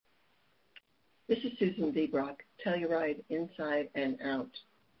This is Susan Zebrock, Telluride Inside and Out.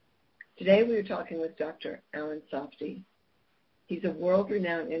 Today we are talking with Dr. Alan Safdi. He's a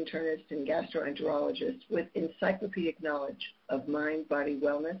world-renowned internist and gastroenterologist with encyclopedic knowledge of mind-body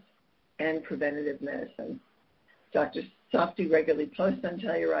wellness and preventative medicine. Dr. Safdi regularly posts on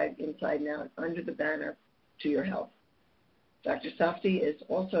Telluride Inside and Out under the banner To Your Health. Dr. Safdi is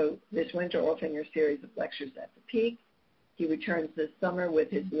also this winter offering a series of lectures at the Peak. He returns this summer with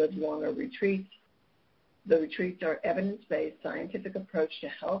his Live Longer retreats. The retreats are evidence-based scientific approach to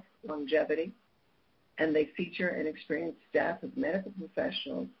health, longevity, and they feature an experienced staff of medical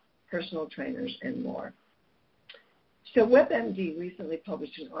professionals, personal trainers, and more. So WebMD recently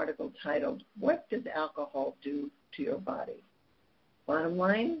published an article titled, What Does Alcohol Do to Your Body? Bottom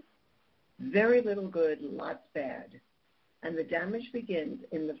line, very little good, lots bad. And the damage begins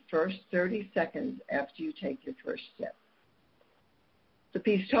in the first 30 seconds after you take your first sip. The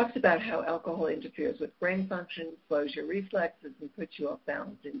piece talks about how alcohol interferes with brain function, slows your reflexes, and puts you off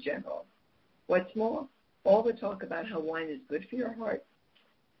balance in general. What's more, all the talk about how wine is good for your heart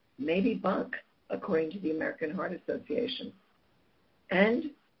may be bunk, according to the American Heart Association.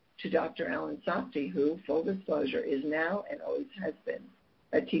 And to Dr. Alan Safdi, who, full disclosure, is now and always has been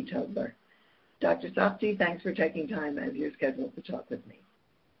a teetotaler. Dr. Safdi, thanks for taking time out of your schedule to talk with me.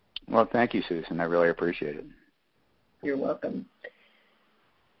 Well, thank you, Susan. I really appreciate it. You're welcome.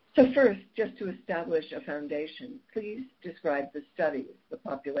 So first, just to establish a foundation, please describe the studies, the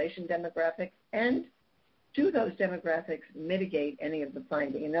population demographics, and do those demographics mitigate any of the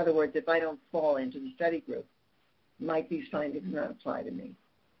finding? In other words, if I don't fall into the study group, might these findings not apply to me?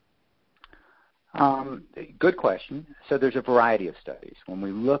 Good question. So there's a variety of studies. When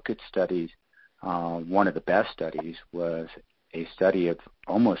we look at studies, one of the best studies was a study of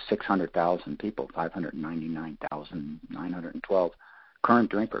almost 600,000 people, 599,912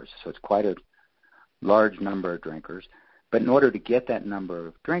 current drinkers. So it's quite a large number of drinkers. But in order to get that number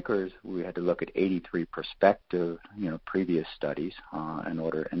of drinkers, we had to look at 83 prospective, previous studies and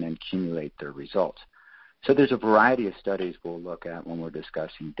then accumulate their results. So there's a variety of studies we'll look at when we're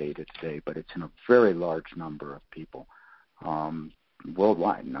discussing data today, but it's in a very large number of people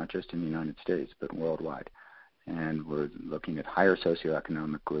worldwide, not just in the United States, but worldwide. And we're looking at higher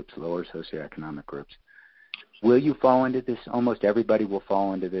socioeconomic groups, lower socioeconomic groups. Will you fall into this? Almost everybody will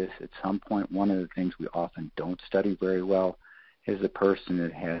fall into this at some point. One of the things we often don't study very well is the person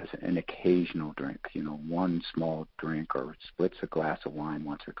that has an occasional drink, one small drink or splits a glass of wine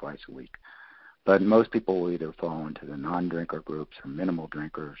once or twice a week. But most people will either fall into the non-drinker groups or minimal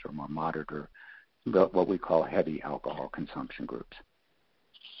drinkers or more moderate or what we call heavy alcohol consumption groups.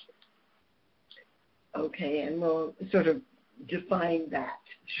 Okay, and we'll sort of define that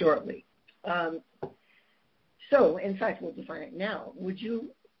shortly. So, in fact, we'll define it now. Would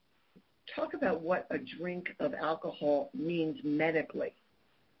you talk about what a drink of alcohol means medically?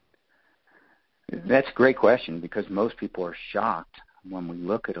 That's a great question because most people are shocked when we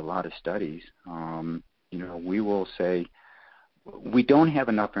look at a lot of studies. We will say we don't have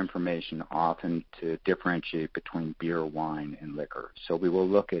enough information often to differentiate between beer, wine, and liquor. So we will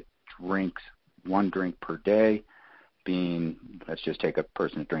look at drinks, one drink per day, being, let's just take a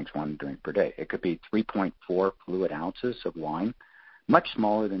person that drinks one drink per day. It could be 3.4 fluid ounces of wine, much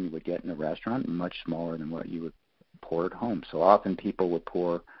smaller than you would get in a restaurant, and much smaller than what you would pour at home. So often people would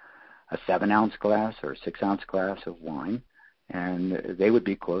pour a 7-ounce glass or a 6-ounce glass of wine, and they would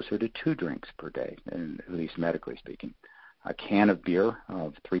be closer to 2 drinks per day, at least medically speaking. A can of beer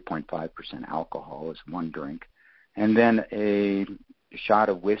of 3.5% alcohol is one drink, and then a shot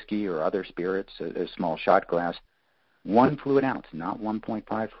of whiskey or other spirits, a small shot glass, 1 fluid ounce, not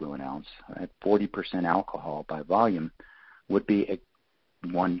 1.5 fluid ounce, at 40% alcohol by volume, would be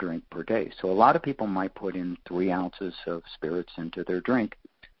one drink per day. So a lot of people might put in 3 ounces of spirits into their drink.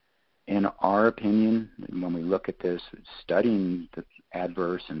 In our opinion, when we look at this, studying the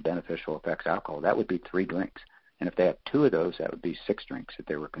adverse and beneficial effects of alcohol, that would be 3 drinks. And if they have 2 of those, that would be 6 drinks that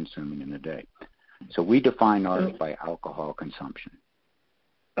they were consuming in a day. So we define ours by alcohol consumption.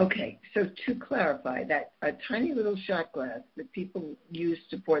 Okay, so to clarify, that a tiny little shot glass that people use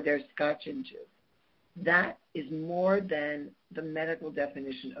to pour their scotch into, that is more than the medical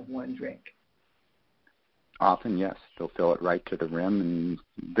definition of one drink. Often, yes. They'll fill it right to the rim, and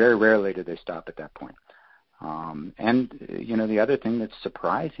very rarely do they stop at that point. The other thing that's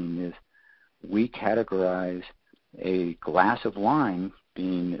surprising is we categorize a glass of wine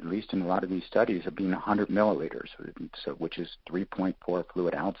being, at least in a lot of these studies, of being 100 milliliters, which is 3.4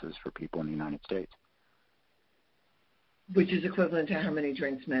 fluid ounces for people in the United States. Which is equivalent to how many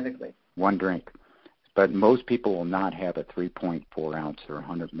drinks medically? 1 drink. But most people will not have a 3.4 ounce or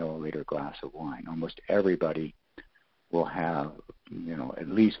 100 milliliter glass of wine. Almost everybody will have, at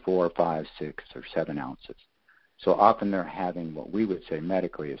least 4 or 5, 6 or 7 ounces. So often they're having what we would say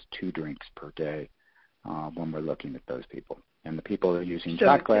medically is 2 drinks per day when we're looking at those people. And the people that are using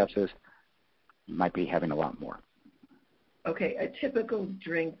shot glasses might be having a lot more. Okay, a typical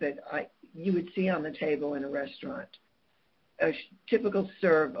drink that you would see on the table in a restaurant, a typical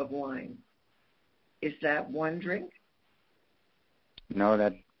serve of wine, is that 1 drink? No,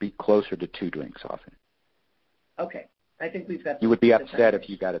 that'd be closer to 2 drinks often. Okay, I think we've got. You would be upset if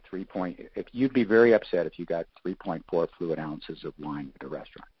you got you'd be very upset if you got 3.4 fluid ounces of wine at a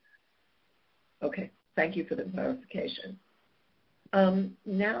restaurant. Okay, thank you for the clarification.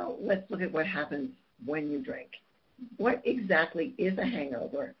 Now let's look at what happens when you drink. What exactly is a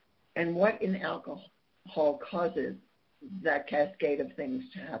hangover, and what in alcohol causes that cascade of things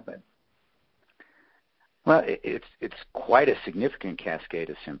to happen? Well, it's quite a significant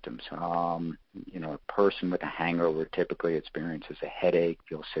cascade of symptoms. A person with a hangover typically experiences a headache,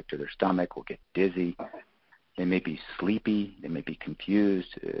 feels sick to their stomach, will get dizzy. They may be sleepy. They may be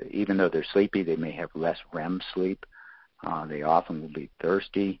confused. Even though they're sleepy, they may have less REM sleep. They often will be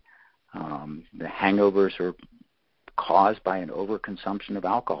thirsty. The hangovers are caused by an overconsumption of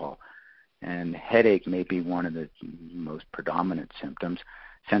alcohol, and headache may be one of the most predominant symptoms.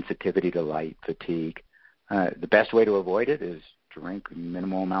 Sensitivity to light, fatigue. The best way to avoid it is drink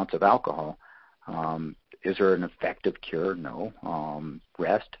minimal amounts of alcohol. Is there an effective cure? No.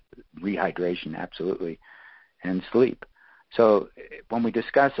 Rest, rehydration, absolutely, and sleep. So when we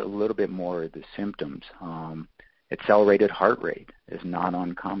discuss a little bit more of the symptoms, accelerated heart rate is not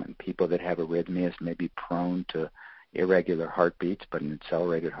uncommon. People that have arrhythmias may be prone to irregular heartbeats, but an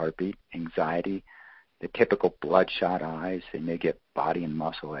accelerated heartbeat, anxiety, the typical bloodshot eyes. They may get body and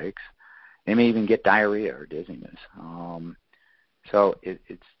muscle aches. They may even get diarrhea or dizziness. So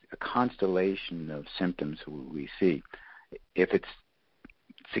it's a constellation of symptoms we see. If it's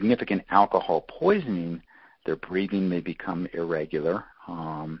significant alcohol poisoning, their breathing may become irregular.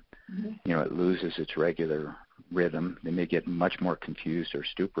 It loses its regular rhythm. They may get much more confused or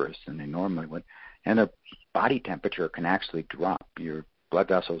stuporous than they normally would. And their body temperature can actually drop. Your blood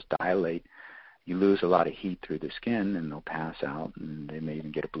vessels dilate. You lose a lot of heat through the skin, and they'll pass out, and they may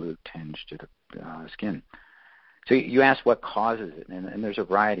even get a blue tinge to the skin. So you ask what causes it, and there's a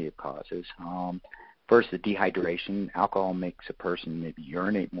variety of causes. First, the dehydration. Alcohol makes a person maybe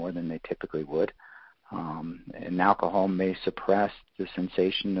urinate more than they typically would. And alcohol may suppress the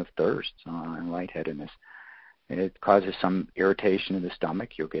sensation of thirst and lightheadedness. It causes some irritation in the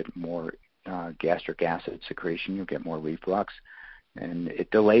stomach. You'll get more gastric acid secretion. You'll get more reflux. And it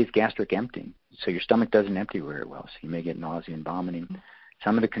delays gastric emptying. So your stomach doesn't empty very well. So you may get nausea and vomiting.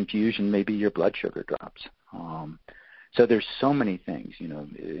 Some of the confusion may be your blood sugar drops. So there's so many things,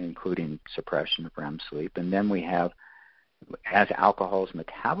 including suppression of REM sleep. And then we have, as alcohol is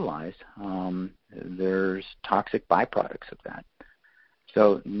metabolized, there's toxic byproducts of that.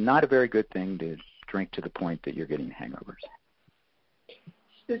 So not a very good thing to drink to the point that you're getting hangovers.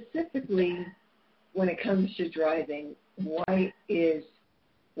 Specifically, when it comes to driving, why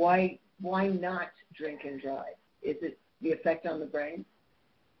not drink and drive? Is it the effect on the brain?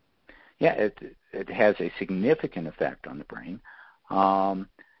 Yeah, it has a significant effect on the brain.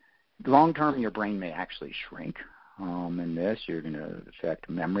 Long term, your brain may actually shrink. In this, you're going to affect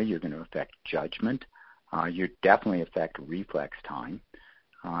memory. You're going to affect judgment. You definitely affect reflex time.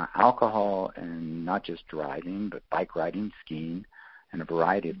 Alcohol, and not just driving, but bike riding, skiing, and a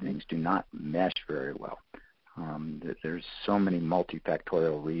variety of things do not mesh very well. There's so many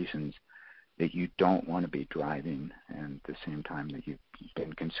multifactorial reasons that you don't want to be driving and at the same time that you've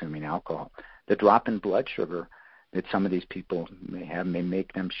been consuming alcohol. The drop in blood sugar that some of these people may have may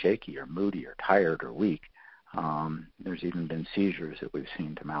make them shaky or moody or tired or weak. There's even been seizures that we've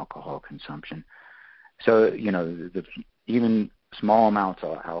seen from alcohol consumption. So, even small amounts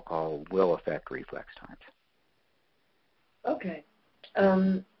of alcohol will affect reflex times. Okay.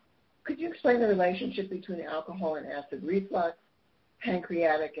 Could you explain the relationship between alcohol and acid reflux,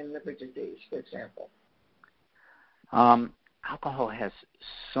 pancreatic and liver disease, for example? Alcohol has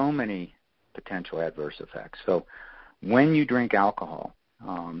so many potential adverse effects. So when you drink alcohol,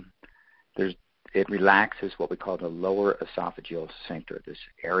 it relaxes what we call the lower esophageal sphincter, this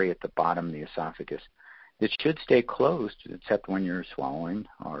area at the bottom of the esophagus. It should stay closed except when you're swallowing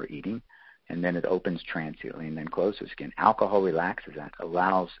or eating, and then it opens transiently and then closes again. Alcohol relaxes that,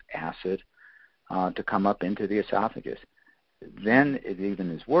 allows acid to come up into the esophagus. Then it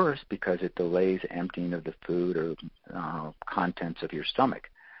even is worse because it delays emptying of the food or contents of your stomach.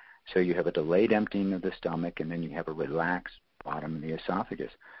 So you have a delayed emptying of the stomach, and then you have a relaxed bottom of the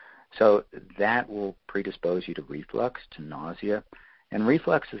esophagus. So that will predispose you to reflux, to nausea. And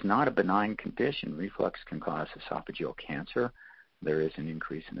reflux is not a benign condition. Reflux can cause esophageal cancer. There is an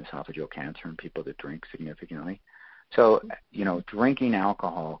increase in esophageal cancer in people that drink significantly. So, drinking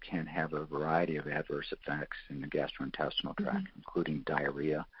alcohol can have a variety of adverse effects in the gastrointestinal tract, including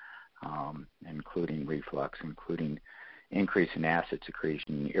diarrhea, including reflux, including increase in acid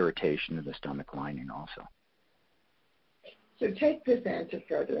secretion, irritation of the stomach lining also. So take this answer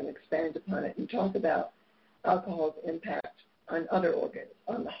further and expand upon it and talk about alcohol's impact on other organs,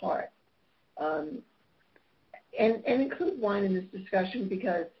 on the heart, and include wine in this discussion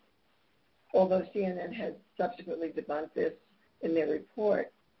because although CNN has subsequently debunked this in their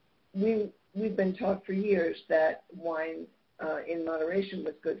report, we've been taught for years that wine in moderation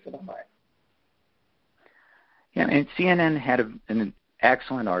was good for the heart. Yeah, and CNN had an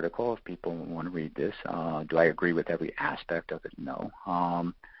excellent article if people want to read this. Do I agree with every aspect of it? No.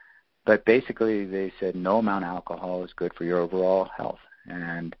 But basically they said no amount of alcohol is good for your overall health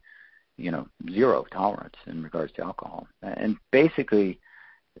and, zero tolerance in regards to alcohol. And basically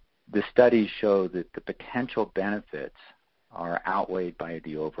the studies show that the potential benefits are outweighed by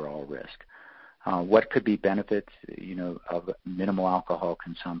the overall risk. What could be benefits, of minimal alcohol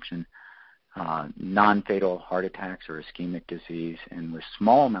consumption? Non-fatal heart attacks or ischemic disease, and with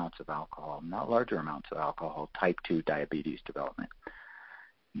small amounts of alcohol, not larger amounts of alcohol, type 2 diabetes development.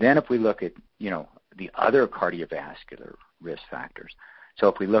 Then if we look at, the other cardiovascular risk factors, so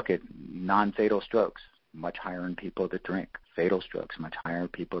if we look at non-fatal strokes, much higher in people that drink. Fatal strokes, much higher in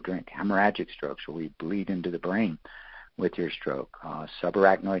people that drink. Hemorrhagic strokes, where we bleed into the brain with your stroke.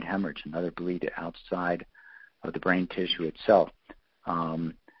 Subarachnoid hemorrhage, another bleed outside of the brain tissue itself.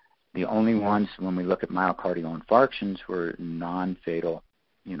 The only ones, when we look at myocardial infarctions, were non-fatal,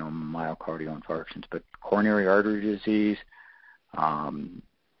 myocardial infarctions. But coronary artery disease,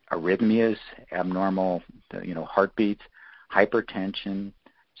 arrhythmias, abnormal, heartbeats, hypertension,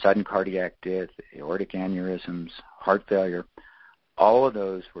 sudden cardiac death, aortic aneurysms, heart failure, all of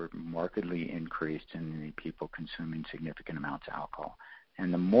those were markedly increased in the people consuming significant amounts of alcohol.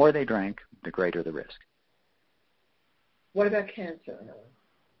 And the more they drank, the greater the risk. What about cancer?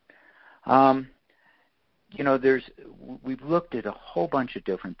 We've looked at a whole bunch of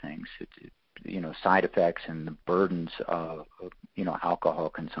different things, side effects and the burdens of alcohol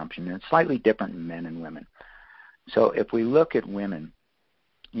consumption. And it's slightly different in men and women. So if we look at women,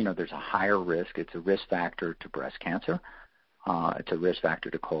 there's a higher risk. It's a risk factor to breast cancer. It's a risk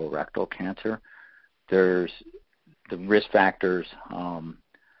factor to colorectal cancer. There's the risk factors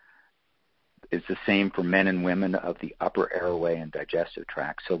is the same for men and women of the upper airway and digestive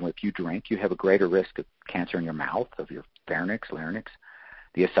tract. So if you drink, you have a greater risk of cancer in your mouth, of your pharynx, larynx,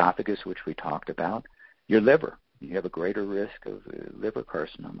 the esophagus, which we talked about, your liver. You have a greater risk of liver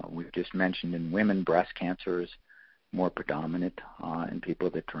carcinoma. We've just mentioned in women, breast cancer is more predominant in people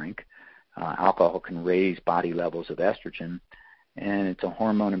that drink. Alcohol can raise body levels of estrogen, and it's a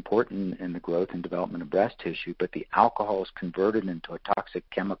hormone important in the growth and development of breast tissue, but the alcohol is converted into a toxic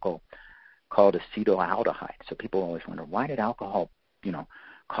chemical called acetaldehyde. So people always wonder, why did alcohol,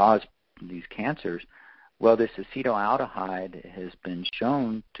 cause these cancers? Well, this acetaldehyde has been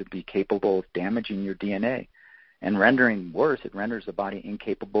shown to be capable of damaging your DNA and rendering worse, it renders the body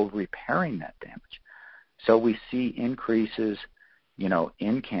incapable of repairing that damage. So we see increases,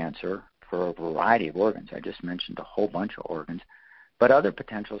 in cancer for a variety of organs. I just mentioned a whole bunch of organs. But other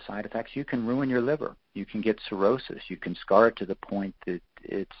potential side effects, you can ruin your liver. You can get cirrhosis. You can scar it to the point that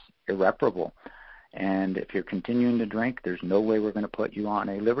it's irreparable. And if you're continuing to drink, there's no way we're going to put you on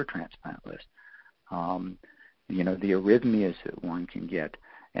a liver transplant list. The arrhythmias that one can get.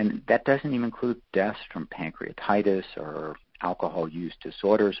 And that doesn't even include deaths from pancreatitis or alcohol use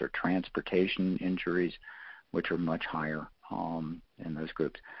disorders or transportation injuries, which are much higher in those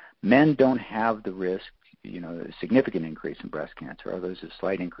groups. Men don't have the risk, a significant increase in breast cancer, although there's a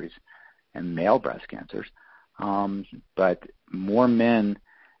slight increase in male breast cancers. But more men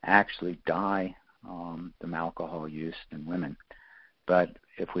actually die from alcohol use than women. But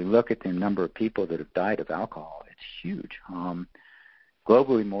if we look at the number of people that have died of alcohol, it's huge.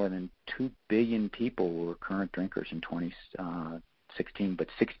 Globally, more than 2 billion people were current drinkers in 2016, but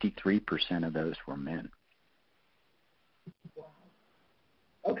 63% of those were men. Wow.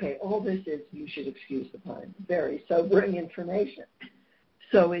 Okay, all this is, you should excuse the pun, very sobering information.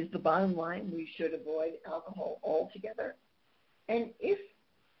 So is the bottom line we should avoid alcohol altogether? And if,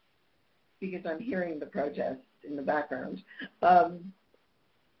 because I'm hearing the protests in the background,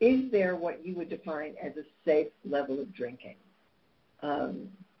 is there what you would define as a safe level of drinking?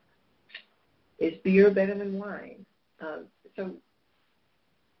 Is beer better than wine? So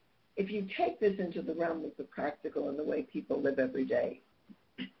if you take this into the realm of the practical and the way people live every day,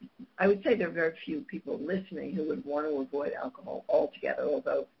 I would say there are very few people listening who would want to avoid alcohol altogether,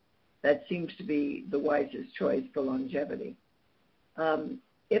 although that seems to be the wisest choice for longevity.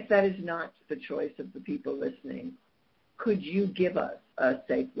 If that is not the choice of the people listening, could you give us a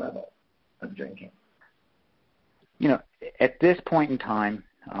safe level of drinking? At this point in time,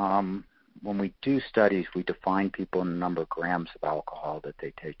 when we do studies, we define people in the number of grams of alcohol that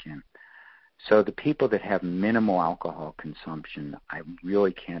they take in. So the people that have minimal alcohol consumption, I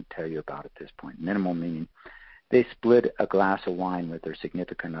really can't tell you about at this point. Minimal meaning they split a glass of wine with their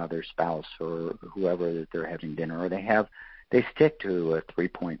significant other, spouse, or whoever that they're having dinner, or they stick to a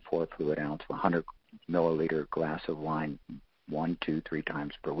 3.4 fluid ounce, 100 milliliter glass of wine 1, 2, 3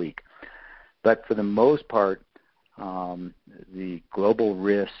 times per week. But for the most part, the global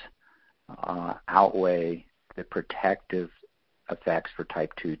risks outweigh the protective effects for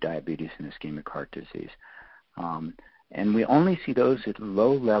type 2 diabetes and ischemic heart disease. And we only see those at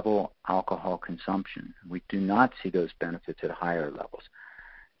low-level alcohol consumption. We do not see those benefits at higher levels.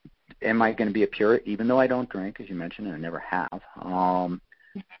 Am I going to be a purist, even though I don't drink, as you mentioned, and I never have?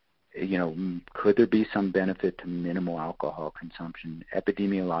 Could there be some benefit to minimal alcohol consumption?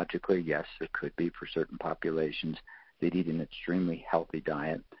 Epidemiologically, yes, there could be for certain populations that eat an extremely healthy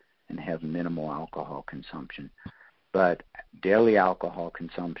diet and have minimal alcohol consumption. But daily alcohol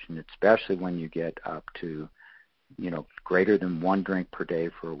consumption, especially when you get up to, greater than 1 drink per day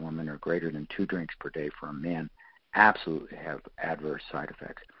for a woman or greater than 2 drinks per day for a man, absolutely have adverse side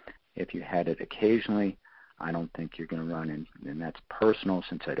effects. If you had it occasionally, I don't think you're going to run in, and that's personal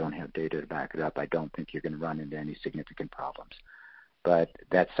since I don't have data to back it up, I don't think you're going to run into any significant problems. But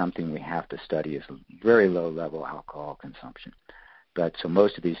that's something we have to study is very low-level alcohol consumption. But so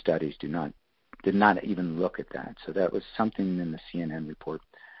most of these studies did not even look at that. So that was something in the CNN report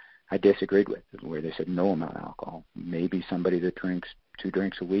I disagreed with, where they said no amount of alcohol. Maybe somebody that drinks 2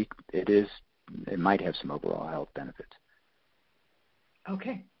 drinks a week, it might have some overall health benefits.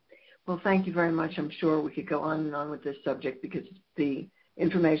 Okay. Well, thank you very much. I'm sure we could go on and on with this subject because the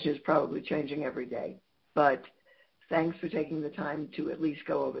information is probably changing every day. But thanks for taking the time to at least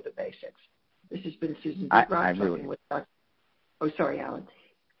go over the basics. This has been Susan Deebrock talking with Dr. Oh, sorry, Alan.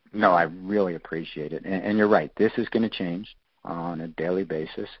 No, I really appreciate it. And you're right. This is going to change on a daily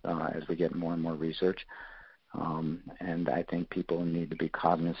basis as we get more and more research. And I think people need to be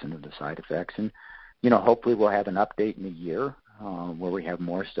cognizant of the side effects. And, hopefully we'll have an update in a year where we have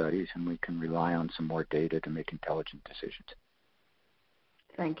more studies and we can rely on some more data to make intelligent decisions.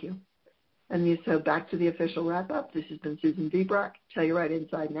 Thank you. And so back to the official wrap-up. This has been Susan Deebrock, Telluride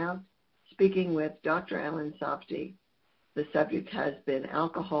Inside and Out, speaking with Dr. Alan Safdi. The subject has been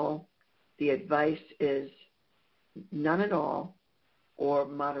alcohol. The advice is none at all or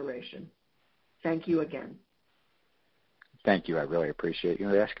moderation. Thank you again. Thank you. I really appreciate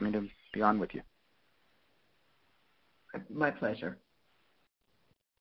you asking me to be on with you. My pleasure.